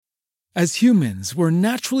As humans, we're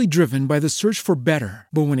naturally driven by the search for better.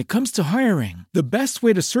 But when it comes to hiring, the best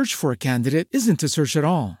way to search for a candidate isn't to search at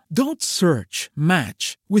all. Don't search,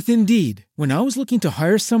 match with Indeed. When I was looking to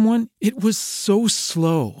hire someone, it was so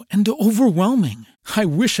slow and overwhelming. I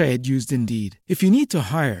wish I had used Indeed. If you need to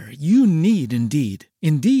hire, you need Indeed.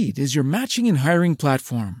 Indeed is your matching and hiring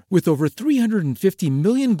platform with over 350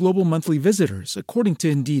 million global monthly visitors, according to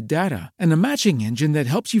Indeed data, and a matching engine that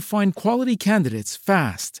helps you find quality candidates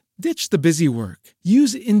fast. Ditch the busy work.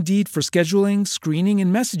 Use Indeed for scheduling, screening,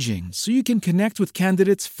 and messaging so you can connect with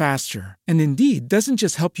candidates faster. And Indeed doesn't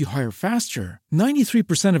just help you hire faster.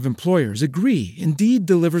 93% of employers agree Indeed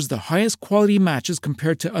delivers the highest quality matches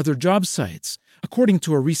compared to other job sites, according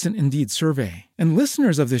to a recent Indeed survey. And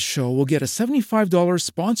listeners of this show will get a $75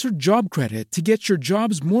 sponsored job credit to get your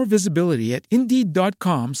jobs more visibility at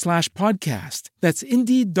Indeed.com/podcast. That's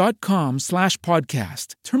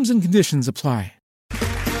Indeed.com/podcast. Terms and conditions apply.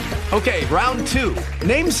 Okay, round two.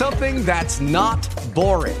 Name something that's not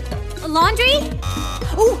boring. A laundry?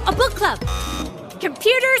 Ooh, a book club.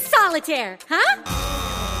 Computer solitaire, huh?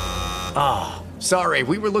 Ah, sorry,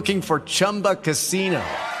 we were looking for Chumba Casino.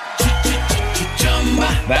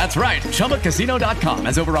 That's right, ChumbaCasino.com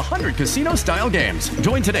has over 100 casino-style games.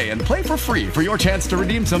 Join today and play for free for your chance to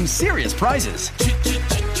redeem some serious prizes.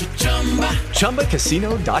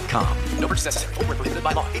 ChumbaCasino.com. No purchase necessary. Void where prohibited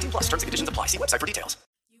by law. 18 plus. Terms and conditions apply. See website for details.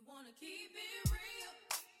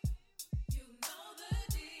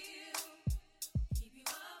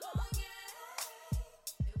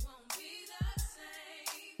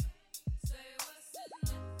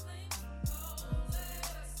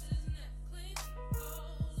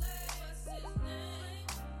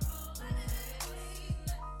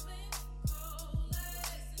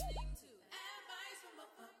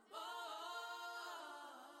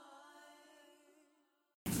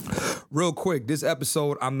 Real quick, this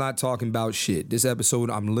episode, I'm not talking about shit. This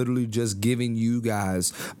episode, I'm literally just giving you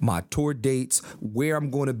guys my tour dates, where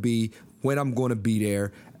I'm going to be, when I'm going to be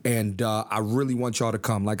there. And I really want y'all to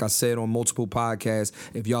come. Like I said on multiple podcasts,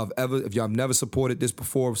 if y'all have never supported this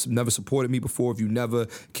before, never supported me before, if you never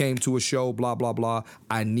came to a show, blah, blah, blah,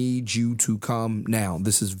 I need you to come now.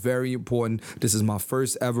 This is very important. This is my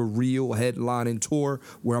first ever real headlining tour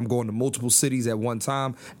where I'm going to multiple cities at one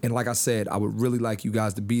time. And like I said, I would really like you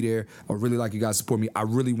guys to be there. I would really like you guys to support me. I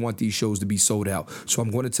really want these shows to be sold out. So I'm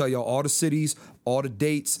going to tell y'all all the cities, all the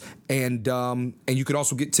dates, and you can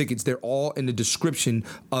also get tickets. They're all in the description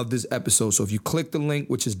of this episode. So if you click the link,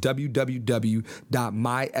 which is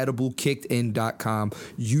www.myediblekicked.com,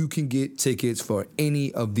 you can get tickets for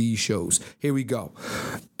any of these shows. Here we go.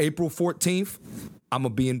 April 14th, I'm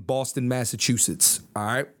going to be in Boston, Massachusetts. All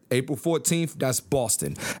right. April 14th, that's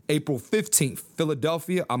Boston. April 15th,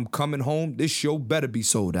 Philadelphia, I'm coming home. This show better be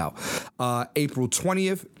sold out. April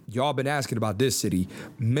 20th, y'all been asking about this city.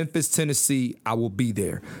 Memphis, Tennessee, I will be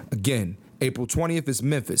there. Again, April 20th is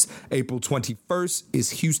Memphis. April 21st is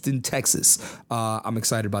Houston, Texas. I'm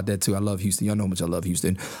excited about that too. I love Houston. Y'all know how much I love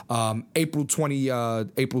Houston. April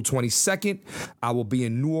 22nd, I will be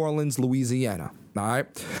in New Orleans, Louisiana. All right.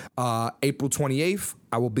 April 28th,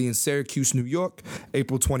 I will be in Syracuse, New York.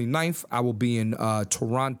 April 29th, I will be in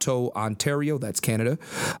Toronto, Ontario. That's Canada.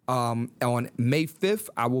 On May 5th,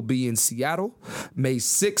 I will be in Seattle. May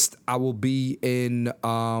 6th, I will be in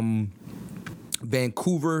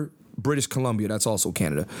Vancouver, British Columbia. That's also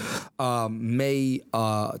Canada. May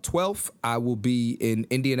 12th, I will be in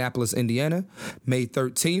Indianapolis, Indiana. May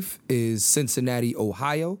 13th is Cincinnati,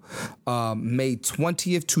 Ohio. May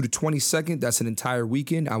 20th to the 22nd, that's an entire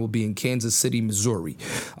weekend, I will be in Kansas City, Missouri.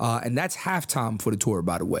 And that's halftime for the tour,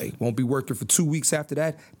 by the way. Won't be working for 2 weeks after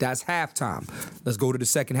that. That's halftime. Let's go to the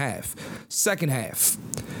second half. Second half.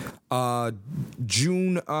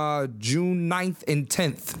 June 9th and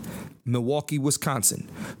 10th, Milwaukee, Wisconsin.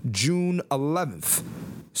 June 11th,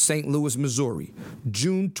 St. Louis, Missouri.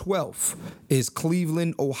 June 12th is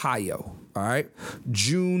Cleveland, Ohio. All right.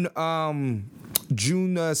 June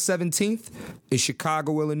 17th is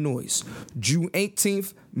Chicago, Illinois. June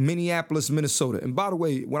 18th, Minneapolis, Minnesota. And by the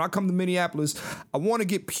way, when I come to Minneapolis, I want to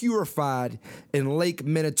get purified in Lake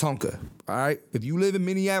Minnetonka. All right. If you live in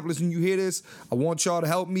Minneapolis and you hear this, I want y'all to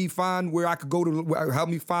help me find where I could go to help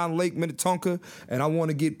me find Lake Minnetonka. And I want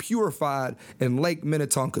to get purified in Lake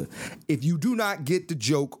Minnetonka. If you do not get the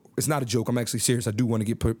joke, it's not a joke. I'm actually serious. I do want to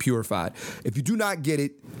get purified. If you do not get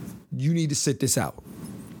it, you need to sit this out.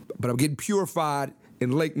 But I'm getting purified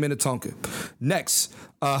in Lake Minnetonka. Next,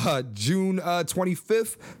 June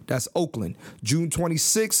 25th, that's Oakland. June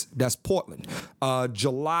 26th, that's Portland.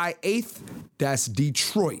 July 8th, that's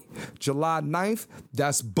Detroit. July 9th,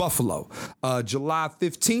 that's Buffalo. July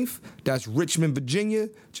 15th, that's Richmond, Virginia.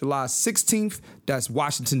 July 16th, that's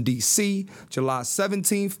Washington, D.C. July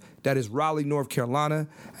 17th, that is Raleigh, North Carolina.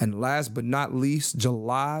 And last but not least,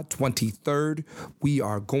 July 23rd, we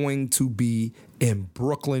are going to be in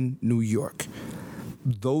Brooklyn, New York.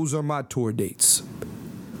 Those are my tour dates.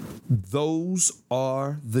 Those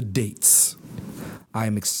are the dates. I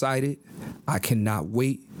am excited. I cannot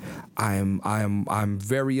wait. I'm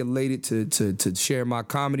very elated to share my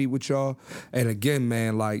comedy with y'all. And again,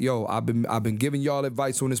 man, like, yo, I've been giving y'all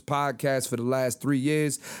advice on this podcast for the last 3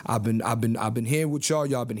 years. I've been here with y'all.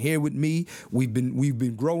 Y'all been here with me. We've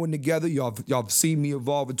been growing together. Y'all seen me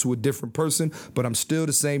evolve into a different person, but I'm still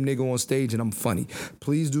the same nigga on stage and I'm funny.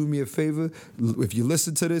 Please do me a favor. If you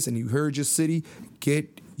listen to this and you heard your city,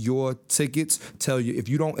 get your tickets. Tell you if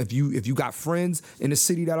you got friends in the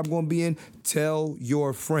city that I'm going to be in, tell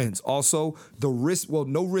your friends. Also, no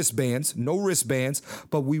wristbands,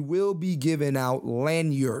 but we will be giving out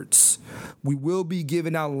lanyards. We will be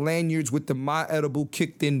giving out lanyards with the My Edible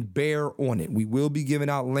Kicked In bear on it. We will be giving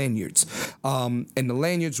out lanyards. And the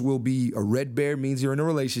lanyards will be a red bear means you're in a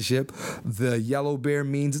relationship. The yellow bear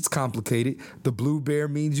means it's complicated. The blue bear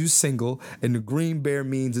means you single. And the green bear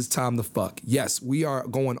means it's time to fuck. Yes, we are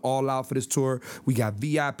going all out for this tour. We got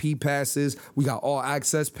VIP passes. We got all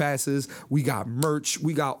access passes. We got merch.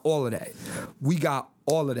 We got all of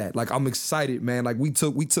that. Like, I'm excited, man. Like, we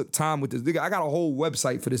took time with this. I got a whole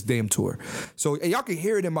website for this damn tour. So, and y'all can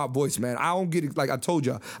hear it in my voice, man. I don't get, like I told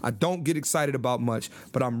y'all, I don't get excited about much,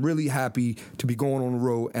 but I'm really happy to be going on the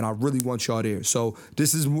road, and I really want y'all there. So,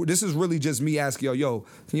 this is really just me asking y'all, yo,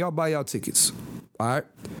 can y'all buy y'all tickets? All right?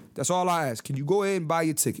 That's all I ask. Can you go ahead and buy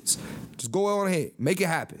your tickets? Just go on ahead. Make it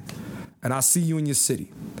happen. And I'll see you in your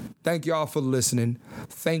city. Thank y'all for listening.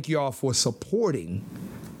 Thank y'all for supporting.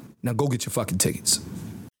 Now go get your fucking tickets.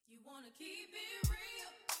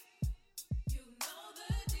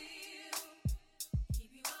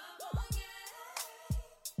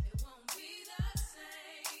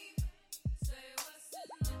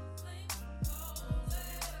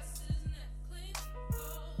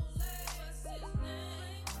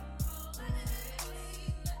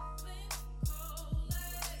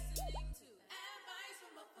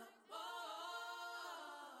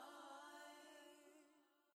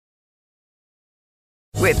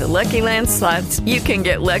 With the Lucky Land Slots, you can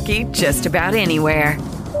get lucky just about anywhere.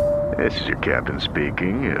 This is your captain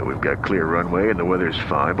speaking. We've got clear runway and the weather's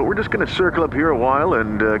fine, but we're just going to circle up here a while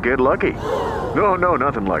and get lucky. No,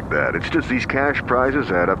 nothing like that. It's just these cash prizes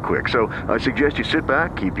add up quick. So I suggest you sit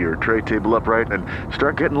back, keep your tray table upright, and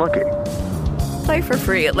start getting lucky. Play for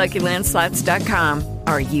free at LuckyLandSlots.com.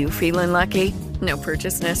 Are you feeling lucky? No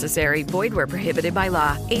purchase necessary. Void where prohibited by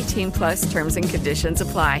law. 18+ terms and conditions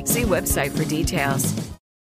apply. See website for details.